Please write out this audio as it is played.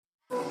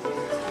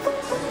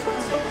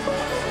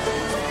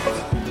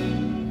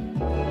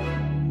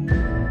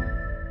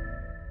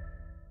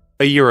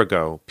A year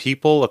ago,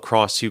 people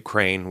across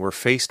Ukraine were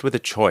faced with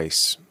a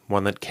choice,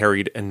 one that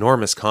carried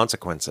enormous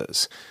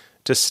consequences: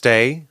 to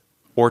stay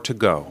or to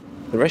go.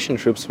 The Russian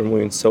troops were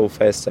moving so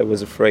fast, I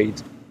was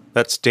afraid.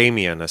 That's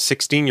Damien, a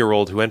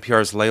 16-year-old who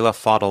NPR's Leila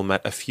Fadel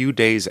met a few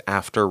days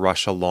after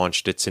Russia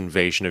launched its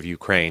invasion of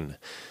Ukraine.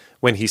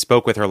 When he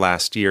spoke with her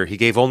last year, he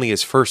gave only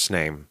his first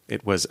name.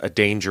 It was a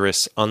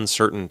dangerous,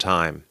 uncertain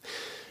time.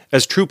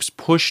 As troops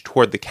pushed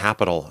toward the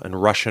capital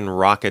and Russian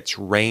rockets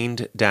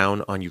rained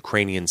down on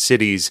Ukrainian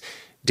cities,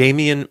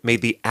 Damien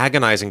made the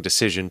agonizing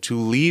decision to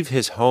leave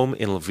his home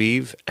in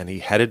Lviv, and he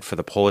headed for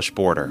the Polish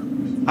border.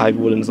 I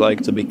wouldn't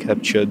like to be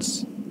captured,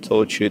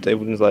 tortured. I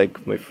wouldn't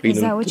like my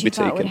freedom to be taken. Is that what you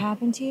thought would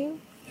happen to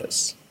you?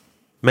 Yes.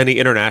 Many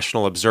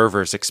international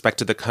observers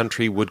expected the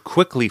country would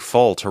quickly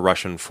fall to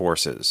Russian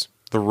forces.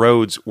 The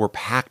roads were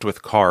packed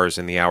with cars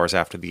in the hours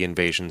after the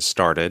invasion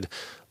started.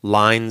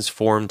 Lines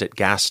formed at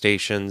gas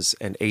stations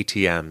and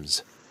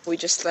ATMs. We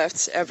just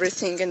left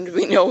everything, and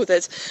we know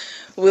that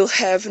we'll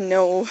have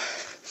no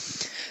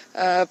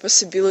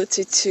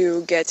possibility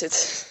to get it.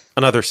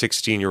 Another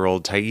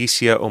 16-year-old,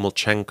 Taisia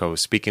Omelchenko,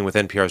 speaking with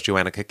NPR's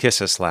Joanna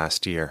Kakissis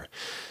last year.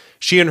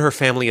 She and her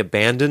family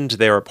abandoned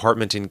their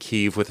apartment in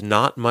Kyiv with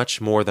not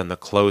much more than the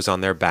clothes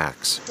on their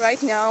backs.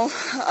 Right now,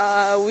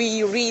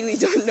 we really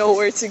don't know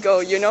where to go,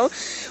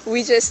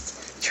 We just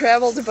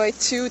traveled by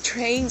 2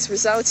 trains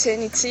without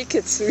any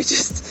tickets. We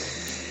just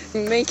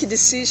make a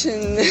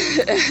decision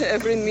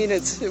every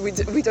minute.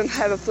 We don't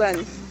have a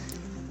plan.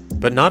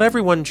 But not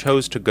everyone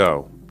chose to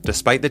go.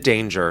 Despite the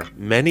danger,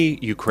 many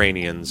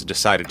Ukrainians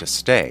decided to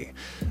stay,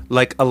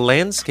 like a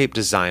landscape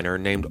designer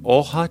named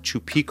Olha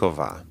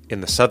Chupikova in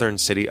the southern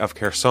city of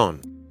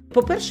Kherson.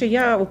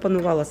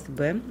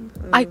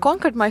 I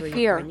conquered my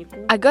fear.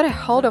 I got a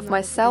hold of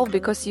myself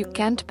because you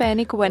can't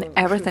panic when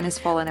everything is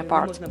falling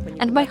apart.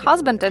 And my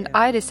husband and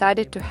I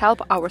decided to help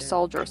our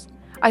soldiers.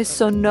 I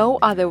saw no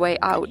other way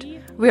out.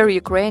 We're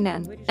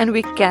Ukrainian, and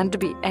we can't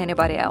be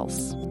anybody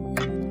else.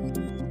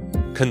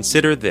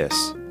 Consider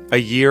this. A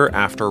year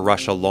after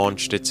Russia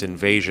launched its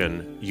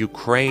invasion,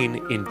 Ukraine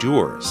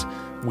endures.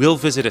 We'll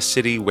visit a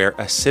city where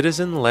a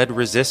citizen-led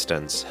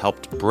resistance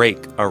helped break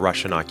a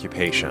Russian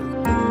occupation.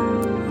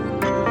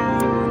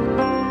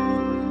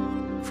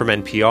 From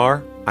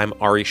NPR, I'm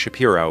Ari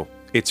Shapiro.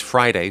 It's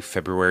Friday,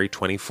 February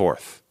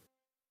 24th.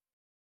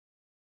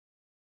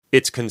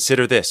 It's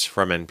Consider This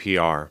from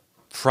NPR.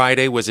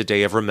 Friday was a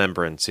day of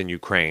remembrance in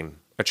Ukraine,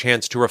 a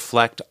chance to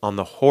reflect on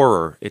the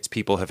horror its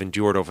people have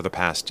endured over the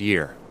past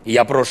year.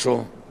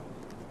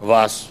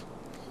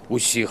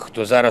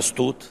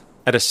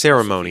 At a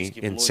ceremony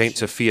in St.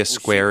 Sophia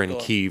Square in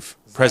Kyiv,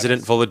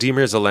 President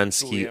Volodymyr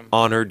Zelensky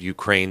honored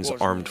Ukraine's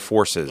armed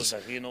forces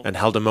and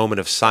held a moment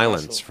of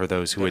silence for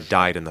those who had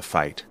died in the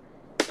fight.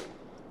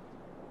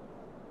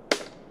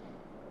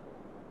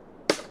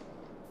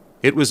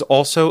 It was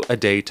also a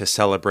day to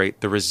celebrate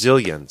the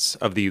resilience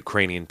of the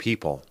Ukrainian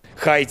people.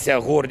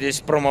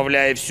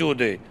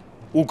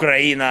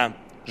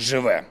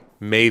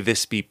 May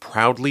this be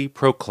proudly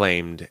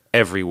proclaimed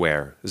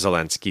everywhere,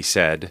 Zelensky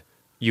said.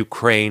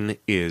 Ukraine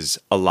is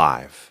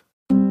alive.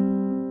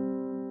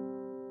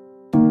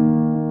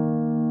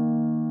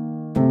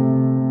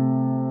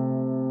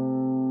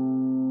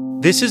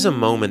 This is a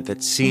moment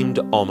that seemed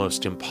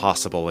almost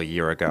impossible a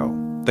year ago.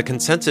 The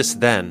consensus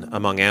then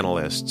among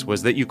analysts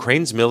was that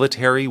Ukraine's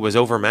military was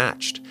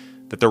overmatched,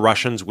 that the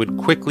Russians would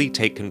quickly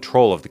take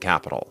control of the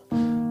capital.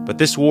 But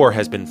this war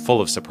has been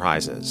full of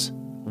surprises.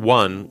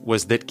 One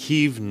was that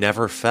Kyiv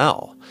never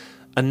fell.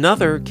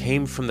 Another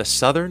came from the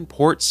southern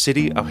port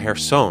city of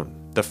Kherson,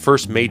 the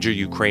first major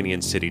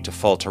Ukrainian city to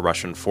fall to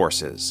Russian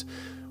forces.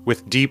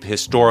 With deep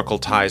historical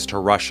ties to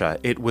Russia,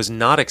 it was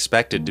not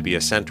expected to be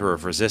a center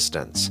of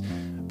resistance.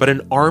 But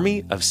an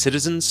army of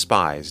citizen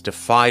spies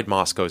defied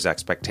Moscow's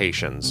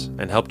expectations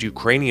and helped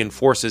Ukrainian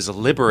forces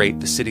liberate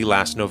the city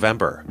last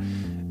November.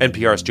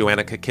 NPR's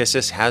Joanna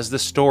Kakissis has the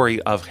story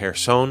of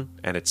Kherson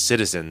and its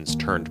citizens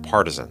turned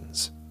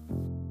partisans.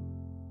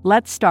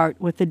 Let's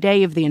start with the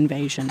day of the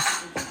invasion,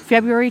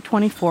 February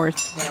 24th,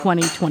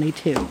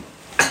 2022.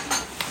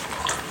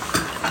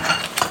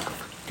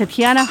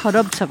 Tatiana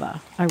Horobtsova,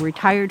 a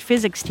retired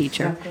physics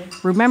teacher,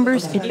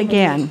 remembers it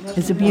began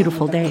as a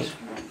beautiful day.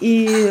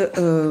 She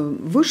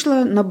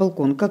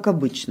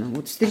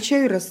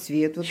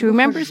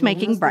remembers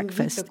making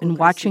breakfast and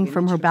watching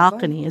from her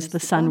balcony as the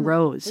sun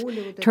rose,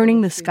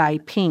 turning the sky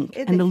pink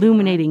and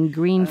illuminating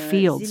green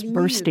fields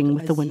bursting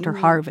with the winter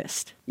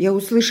harvest.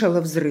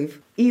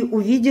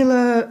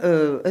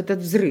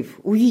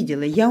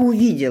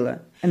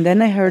 And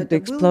then I heard the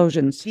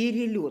explosions,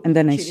 and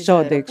then I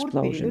saw the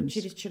explosions.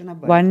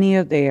 One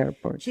near the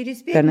airport,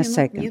 then a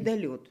second.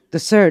 The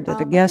third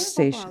at a gas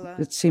station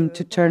that seemed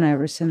to turn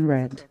everything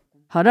red.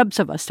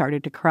 Horobtsova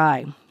started to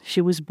cry.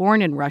 She was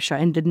born in Russia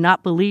and did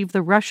not believe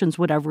the Russians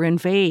would ever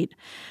invade.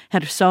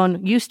 Kherson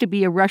used to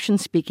be a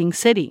Russian-speaking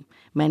city.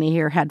 Many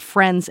here had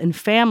friends and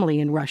family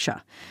in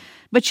Russia.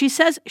 But she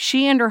says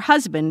she and her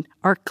husband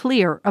are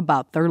clear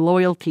about their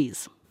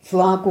loyalties.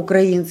 Флаг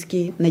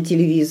украинский на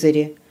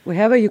телевизоре. We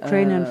have a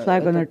Ukrainian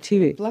flag on our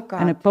TV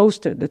and a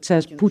poster that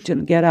says,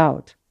 Putin, get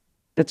out.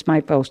 That's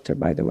my poster,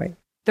 by the way.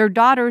 Their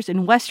daughters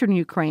in western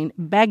Ukraine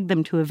begged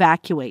them to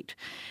evacuate,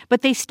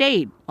 but they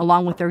stayed,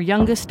 along with their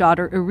youngest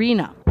daughter,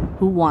 Irina,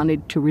 who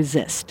wanted to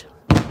resist.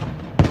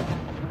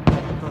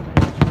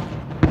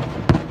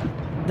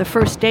 The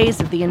first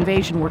days of the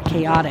invasion were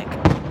chaotic.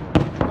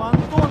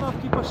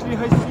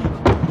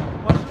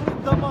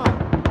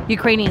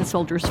 Ukrainian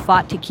soldiers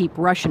fought to keep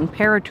Russian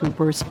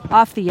paratroopers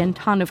off the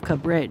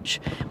Antonovka Bridge,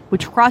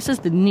 which crosses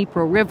the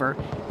Dnipro River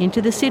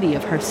into the city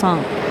of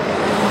Kherson.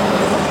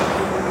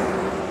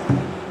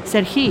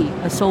 Serhiy,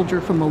 a soldier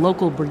from a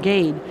local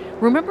brigade,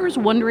 remembers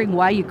wondering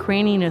why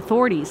Ukrainian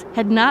authorities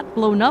had not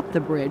blown up the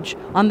bridge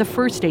on the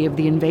first day of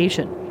the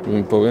invasion.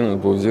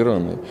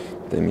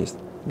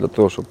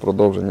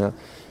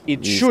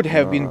 It should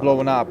have been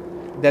blown up.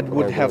 That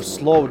would have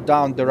slowed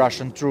down the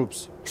Russian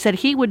troops.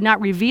 Serhiy would not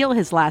reveal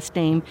his last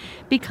name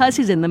because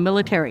he's in the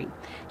military.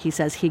 He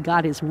says he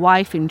got his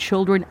wife and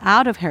children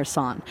out of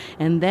Kherson,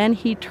 and then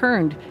he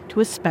turned to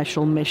a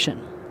special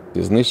mission.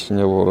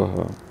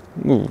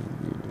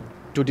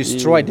 To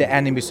destroy the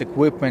enemy's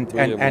equipment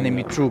and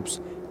enemy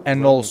troops,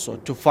 and also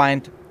to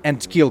find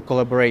and kill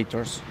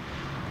collaborators.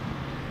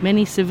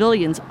 Many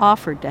civilians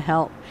offered to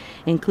help,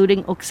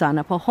 including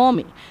Oksana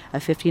Pahomy, a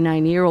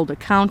 59-year-old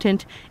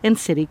accountant and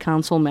city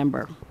council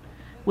member.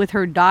 With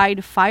her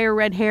dyed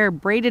fire-red hair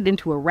braided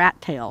into a rat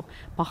tail,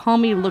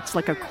 Pahomy looks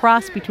like a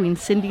cross between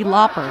Cyndi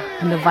Lauper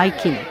and the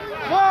Viking.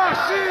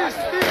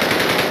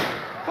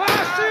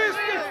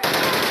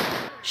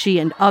 She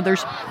and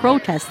others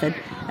protested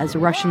as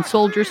Russian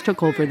soldiers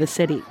took over the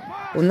city.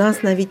 The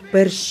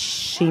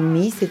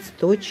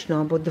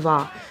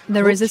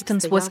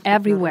resistance was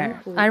everywhere.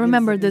 I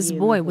remember this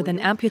boy with an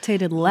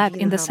amputated leg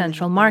in the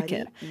Central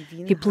Market.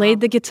 He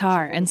played the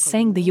guitar and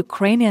sang the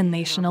Ukrainian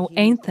national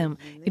anthem.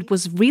 It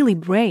was really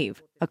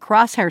brave.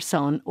 Across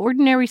Kherson,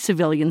 ordinary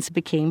civilians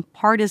became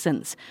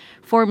partisans,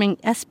 forming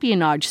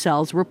espionage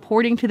cells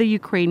reporting to the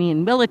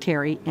Ukrainian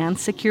military and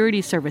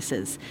security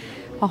services.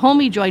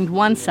 Pahomy joined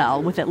one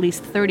cell with at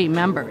least 30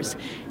 members.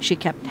 She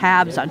kept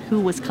tabs on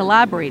who was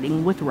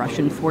collaborating with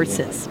Russian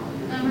forces.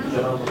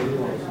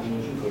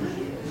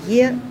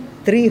 Є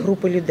три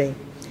групи людей.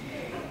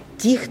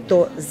 Ті,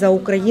 хто за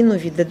Україну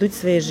віддадуть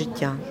своє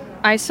життя.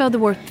 I saw there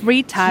were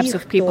three types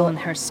of people in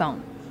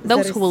Kherson.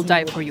 Those who will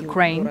die for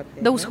Ukraine,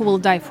 those who will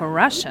die for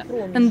Russia,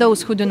 and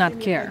those who do not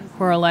care,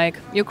 who are like,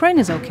 Ukraine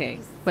is okay,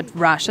 but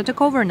Russia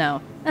took over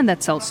now, and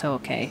that's also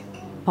okay.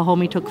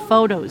 Pahomy took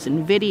photos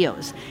and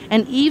videos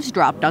and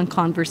eavesdropped on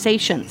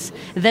conversations,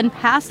 then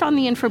passed on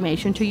the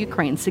information to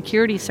Ukraine's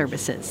security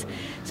services.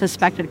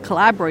 Suspected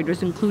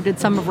collaborators included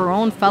some of her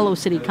own fellow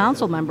city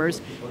council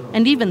members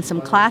and even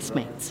some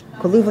classmates.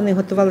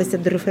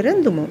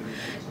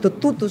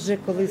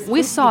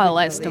 We saw a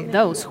list of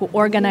those who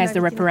organized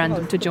the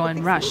referendum to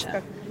join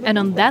Russia. And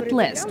on that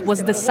list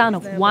was the son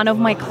of one of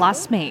my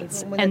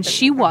classmates, and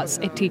she was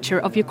a teacher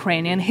of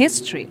Ukrainian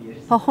history.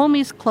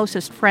 Pahomy's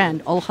closest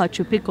friend, Olha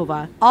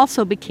Chupikova,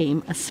 also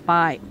became a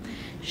spy.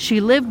 She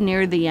lived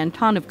near the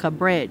Antonovka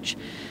Bridge.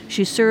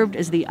 She served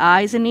as the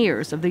eyes and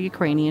ears of the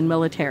Ukrainian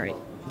military.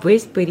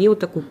 Весь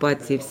період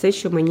окупації, все,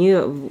 що мені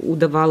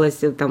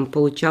удавалося, там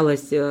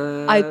получалось.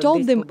 I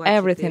told them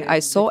everything I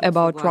saw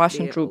about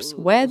Russian troops,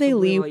 where they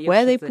live,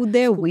 where they put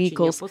their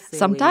vehicles.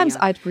 Sometimes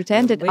I'd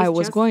pretended I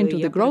was going to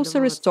the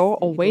grocery store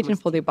or waiting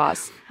for the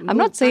bus. I'm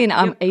not saying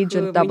I'm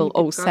Agent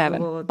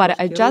 007, but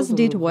I just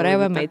did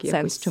whatever made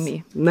sense to me.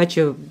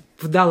 Наче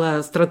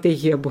вдала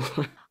стратегія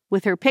була.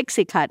 With her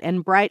pixie cut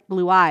and bright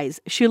blue eyes,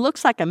 she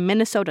looks like a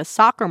Minnesota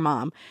soccer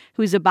mom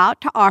who's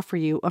about to offer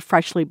you a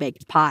freshly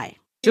baked pie.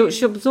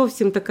 Щоб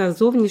зовсім така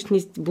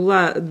зовнішність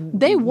була.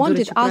 They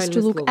wanted us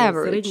to look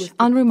average,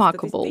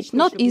 unremarkable,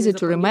 not easy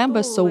to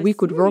remember so we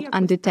could work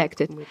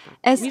undetected,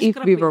 as if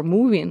we were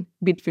moving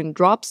between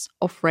drops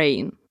of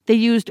rain. They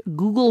used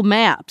Google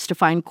Maps to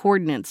find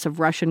coordinates of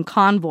Russian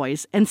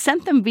convoys and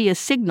sent them via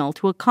signal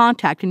to a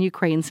contact in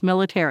Ukraine's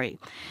military.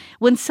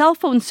 When cell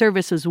phone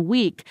service was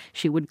weak,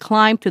 she would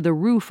climb to the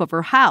roof of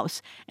her house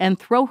and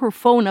throw her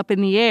phone up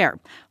in the air,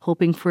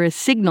 hoping for a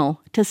signal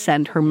to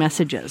send her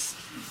messages.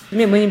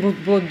 Мені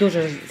було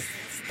дуже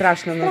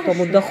страшно на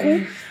тому даху.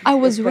 I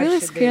was really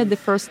scared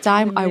the first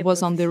time I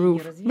was on the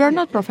roof. We are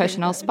not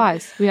professional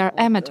spies. We are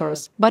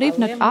amateurs. But if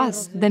not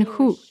us, then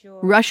who?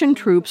 Russian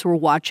troops were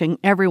watching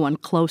everyone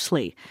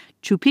closely.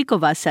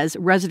 Chupikova says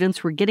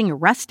residents were getting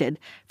arrested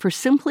for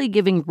simply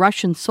giving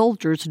Russian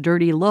soldiers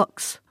dirty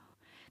looks.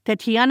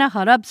 Tatiana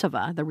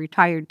Harabtsova, the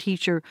retired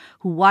teacher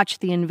who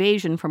watched the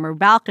invasion from her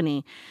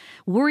balcony,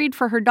 worried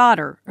for her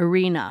daughter,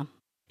 Irina.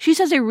 She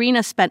says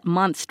Irina spent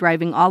months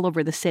driving all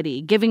over the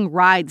city, giving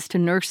rides to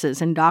nurses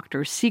and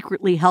doctors,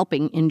 secretly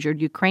helping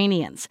injured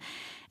Ukrainians.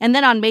 And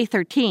then on May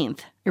 13th,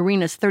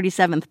 Irina's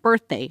 37th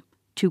birthday,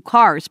 2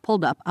 cars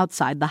pulled up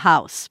outside the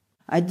house.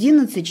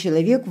 11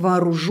 человек,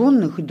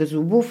 вооруженных до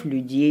зубов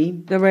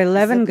людей. There were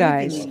 11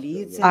 guys,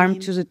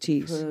 armed to the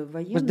teeth,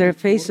 with their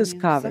faces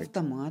covered,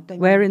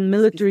 wearing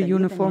military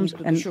uniforms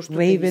and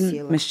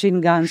waving machine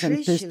guns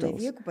and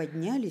pistols.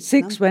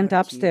 6 went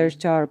upstairs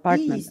to our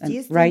apartment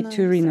and right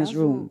to Irina's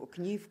room.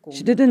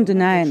 She didn't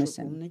deny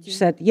anything. She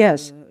said,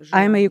 "Yes,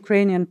 I am a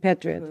Ukrainian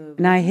patriot,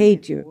 and I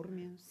hate you."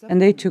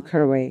 And they took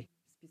her away.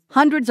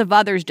 Hundreds of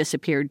others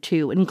disappeared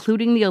too,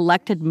 including the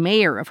elected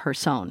mayor of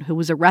Kherson, who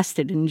was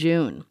arrested in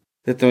June.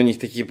 Это у них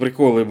такие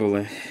приколы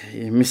были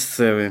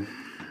місцеві.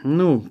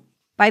 Ну,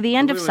 By the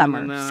end of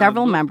summer,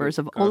 several members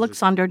of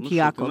Alexander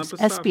Dyakov's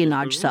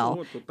espionage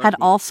cell had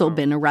also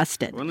been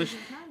arrested.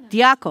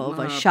 Dyakov,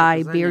 a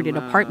shy, bearded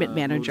apartment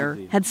manager,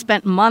 had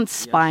spent months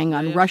spying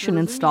on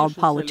Russian-installed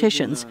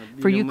politicians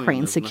for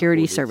Ukraine's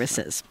security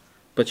services.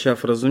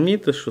 почав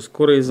розуміти, що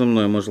скоро і за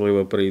мною,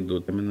 можливо,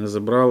 прийдуть. Мене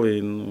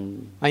забрали,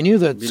 I knew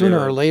that sooner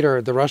or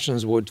later the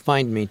Russians would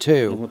find me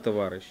too.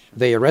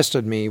 They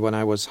arrested me when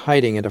I was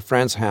hiding at a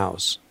friend's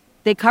house.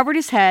 They covered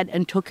his head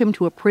and took him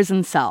to a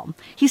prison cell.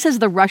 He says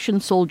the Russian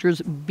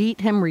soldiers beat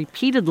him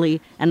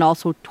repeatedly and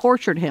also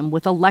tortured him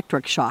with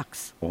electric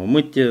shocks.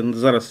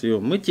 Зараз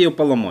ми його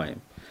поламаємо.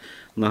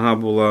 Нога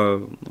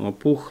була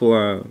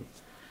опухла.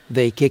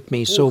 They kicked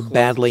me so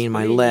badly in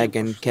my leg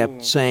and kept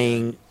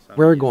saying,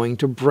 "We're going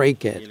to break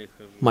it."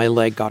 My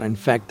leg got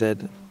infected.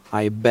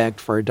 I begged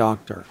for a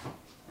doctor.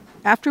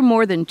 After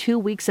more than 2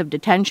 weeks of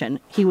detention,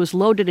 he was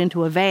loaded into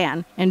a van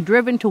and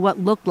driven to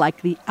what looked like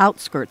the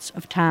outskirts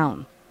of town.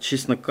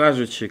 Чесно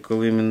кажучи,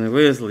 коли мене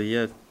везли,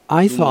 я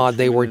I thought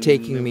they were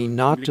taking me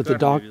not to the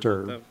doctor,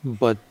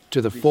 but to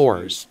the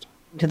forest.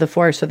 To the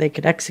forest so they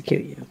could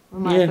execute you.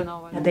 Yeah.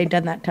 Had they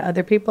done that to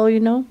other people,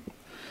 you know?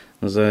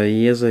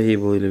 Є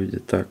загиблі люди,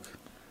 так.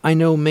 I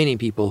know many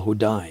people who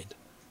died.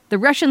 The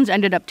Russians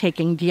ended up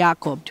taking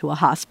Dyakov to a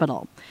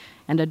hospital,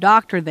 and a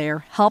doctor there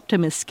helped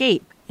him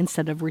escape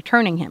instead of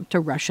returning him to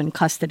Russian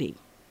custody.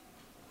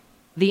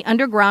 The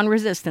underground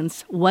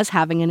resistance was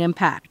having an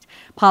impact.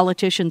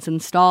 Politicians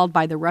installed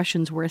by the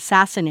Russians were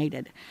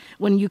assassinated.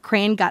 When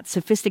Ukraine got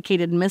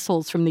sophisticated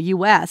missiles from the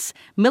U.S.,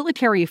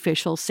 military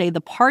officials say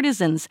the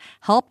partisans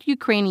helped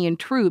Ukrainian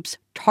troops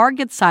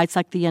target sites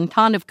like the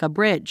Antonovka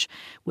Bridge,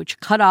 which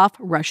cut off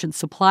Russian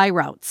supply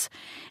routes.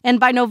 And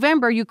by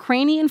November,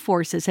 Ukrainian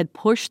forces had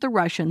pushed the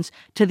Russians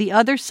to the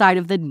other side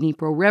of the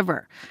Dnipro River.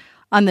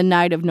 On the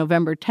night of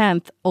November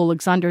 10th,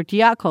 Alexander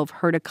Dyakov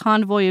heard a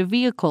convoy of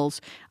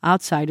vehicles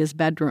outside his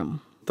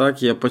bedroom.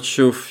 Так, я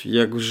почув,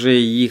 як вже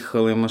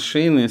їхали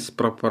машини з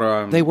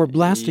прапорами. They were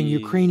blasting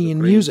Ukrainian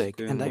music,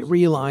 and I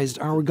realized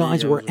our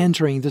guys were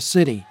entering the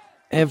city.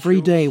 Every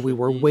day we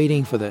were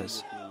waiting for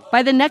this.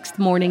 By the next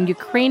morning,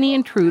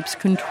 Ukrainian troops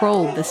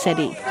controlled the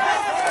city.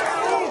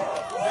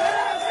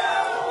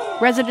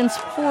 Residents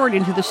poured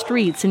into the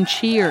streets and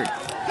cheered.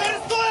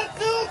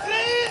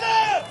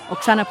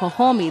 Oksana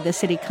Pahomy, the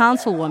city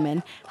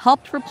councilwoman,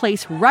 helped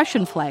replace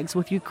Russian flags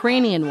with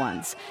Ukrainian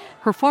ones.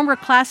 Her former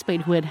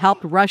classmate who had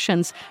helped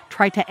Russians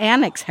try to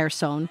annex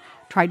Kherson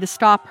tried to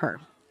stop her.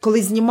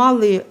 Коли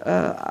знімали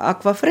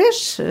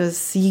аквафреш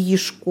з її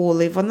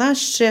школи, вона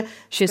ще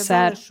She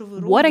said,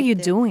 "What are you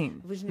doing?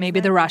 Maybe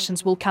the Russians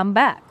will come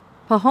back."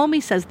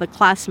 Pahomy says the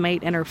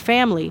classmate and her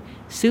family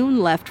soon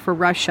left for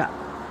Russia.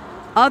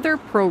 Other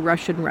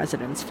pro-Russian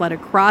residents fled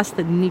across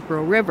the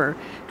Dnipro River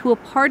to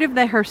a part of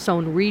the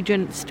Kherson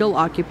region still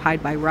occupied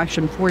by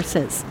Russian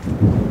forces.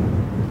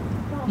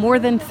 More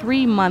than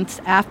 3 months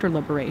after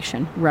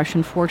liberation,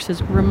 Russian forces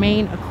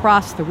remain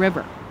across the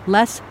river,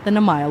 less than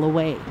a mile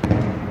away.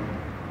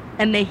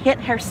 And they hit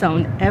Kherson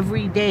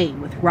every day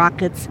with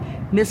rockets,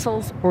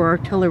 missiles, or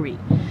artillery.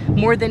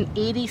 More than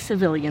 80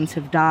 civilians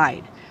have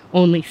died.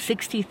 Only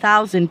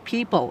 60,000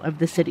 people of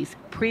the city's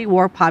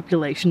pre-war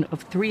population of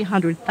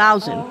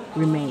 300,000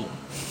 remain.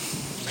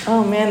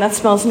 Oh man, that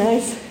smells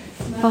nice.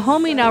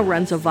 Pahomy now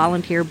runs a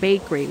volunteer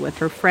bakery with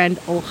her friend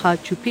Olha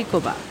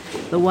Chupikova,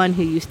 the one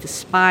who used to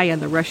spy on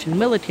the Russian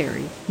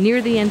military near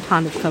the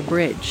Antonovka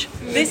Bridge.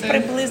 Десь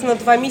приблизно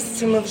 2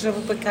 місяці ми вже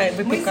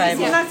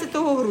випікаємо.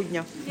 17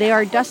 грудня. They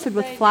are dusted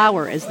with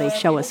flour as they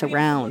show us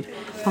around.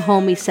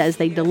 Pahomy says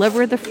they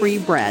deliver the free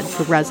bread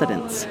to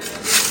residents.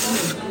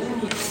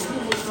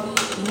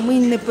 Ми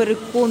не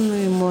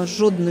переконуємо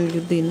жодної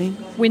людини.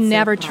 We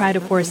never try to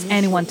force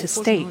anyone to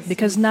stay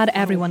because not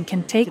everyone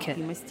can take it.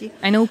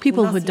 I know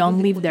people who don't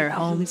leave their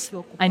homes.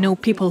 I know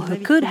people who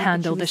could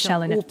handle the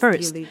shelling at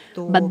first,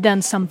 but then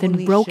something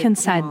broke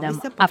inside them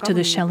after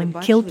the shelling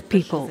killed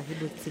people.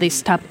 They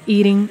stopped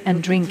eating and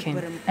drinking,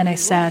 and I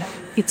said,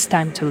 it's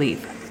time to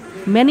leave.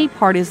 Many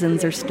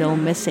partisans are still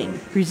missing,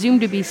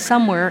 presumed to be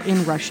somewhere in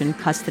Russian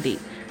custody.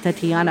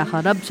 Tatiana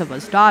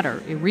Harabtsova's daughter,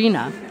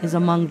 Irina, is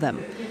among them.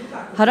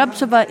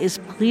 Harabtsova is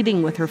pleading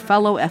with her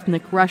fellow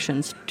ethnic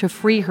Russians to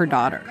free her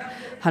daughter.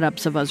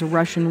 Harabtsova's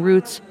Russian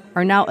roots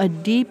are now a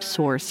deep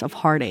source of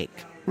heartache.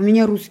 У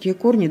меня русские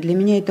корни, для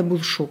меня это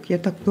был шок. Я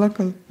так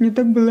плакала, мне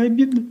так было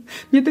обидно,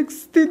 мне так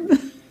стыдно.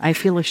 I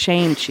feel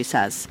ashamed, she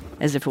says,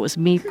 as if it was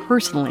me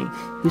personally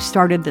who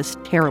started this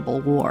terrible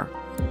war.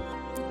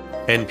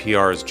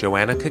 NPR's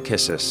Joanna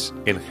Kakissis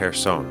in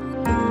Kherson.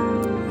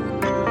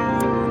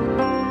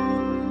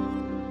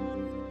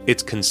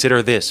 It's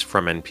Consider This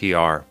from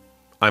NPR.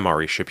 I'm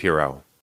Ari Shapiro.